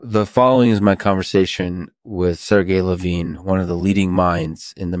The following is my conversation with Sergey Levine, one of the leading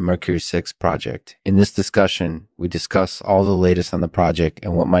minds in the Mercury 6 project. In this discussion, we discuss all the latest on the project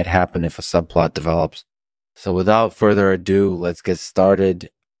and what might happen if a subplot develops. So without further ado, let's get started.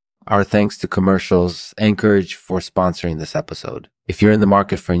 Our thanks to Commercials Anchorage for sponsoring this episode. If you're in the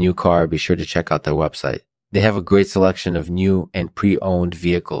market for a new car, be sure to check out their website. They have a great selection of new and pre-owned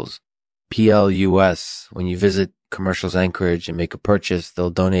vehicles. PLUS, when you visit Commercials Anchorage and make a purchase, they'll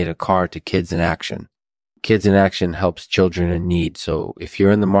donate a car to Kids in Action. Kids in Action helps children in need. So if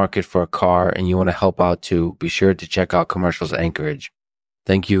you're in the market for a car and you want to help out too, be sure to check out Commercials Anchorage.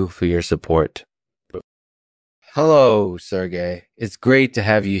 Thank you for your support. Hello, Sergey. It's great to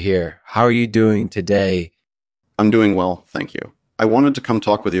have you here. How are you doing today? I'm doing well, thank you. I wanted to come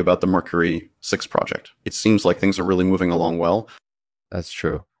talk with you about the Mercury 6 project. It seems like things are really moving along well. That's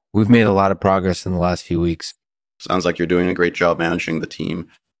true. We've made a lot of progress in the last few weeks. Sounds like you're doing a great job managing the team.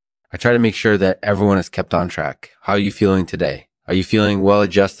 I try to make sure that everyone is kept on track. How are you feeling today? Are you feeling well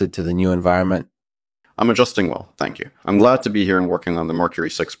adjusted to the new environment? I'm adjusting well, thank you. I'm glad to be here and working on the Mercury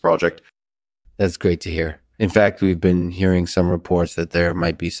 6 project. That's great to hear. In fact, we've been hearing some reports that there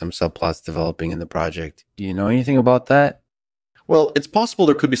might be some subplots developing in the project. Do you know anything about that? Well, it's possible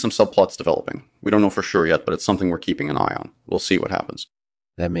there could be some subplots developing. We don't know for sure yet, but it's something we're keeping an eye on. We'll see what happens.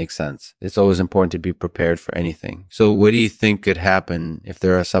 That makes sense. It's always important to be prepared for anything. So what do you think could happen if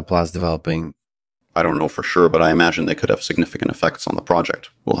there are subplots developing? I don't know for sure, but I imagine they could have significant effects on the project.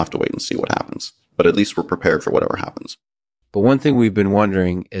 We'll have to wait and see what happens. But at least we're prepared for whatever happens. But one thing we've been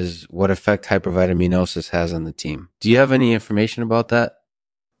wondering is what effect hypervitaminosis has on the team. Do you have any information about that?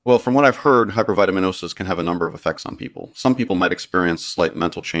 Well, from what I've heard, hypervitaminosis can have a number of effects on people. Some people might experience slight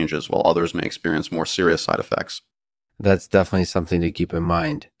mental changes, while others may experience more serious side effects. That's definitely something to keep in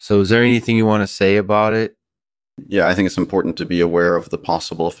mind. So is there anything you want to say about it? Yeah, I think it's important to be aware of the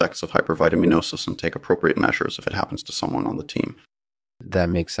possible effects of hypervitaminosis and take appropriate measures if it happens to someone on the team. That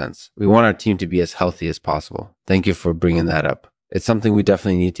makes sense. We want our team to be as healthy as possible. Thank you for bringing that up. It's something we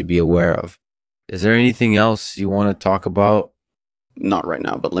definitely need to be aware of. Is there anything else you want to talk about? Not right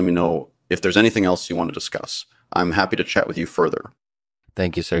now, but let me know if there's anything else you want to discuss. I'm happy to chat with you further.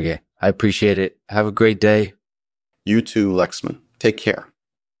 Thank you, Sergey. I appreciate it. Have a great day. You too, Lexman. Take care.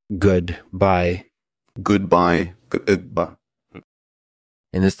 Goodbye. Goodbye. Goodbye.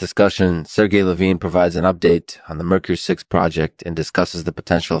 In this discussion, Sergey Levine provides an update on the Mercury 6 project and discusses the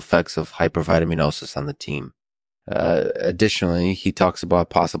potential effects of hypervitaminosis on the team. Additionally, he talks about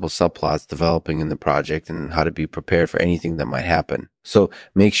possible subplots developing in the project and how to be prepared for anything that might happen. So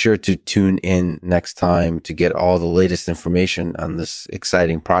make sure to tune in next time to get all the latest information on this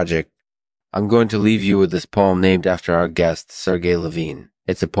exciting project. I'm going to leave you with this poem named after our guest, Sergey Levine.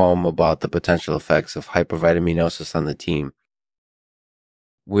 It's a poem about the potential effects of hypervitaminosis on the team.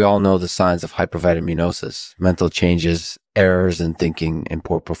 We all know the signs of hypervitaminosis: mental changes, errors in thinking, and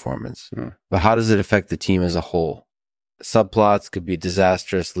poor performance. But how does it affect the team as a whole? Subplots could be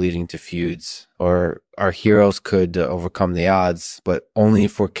disastrous, leading to feuds, or our heroes could overcome the odds, but only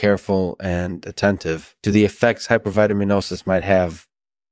if we're careful and attentive to the effects hypervitaminosis might have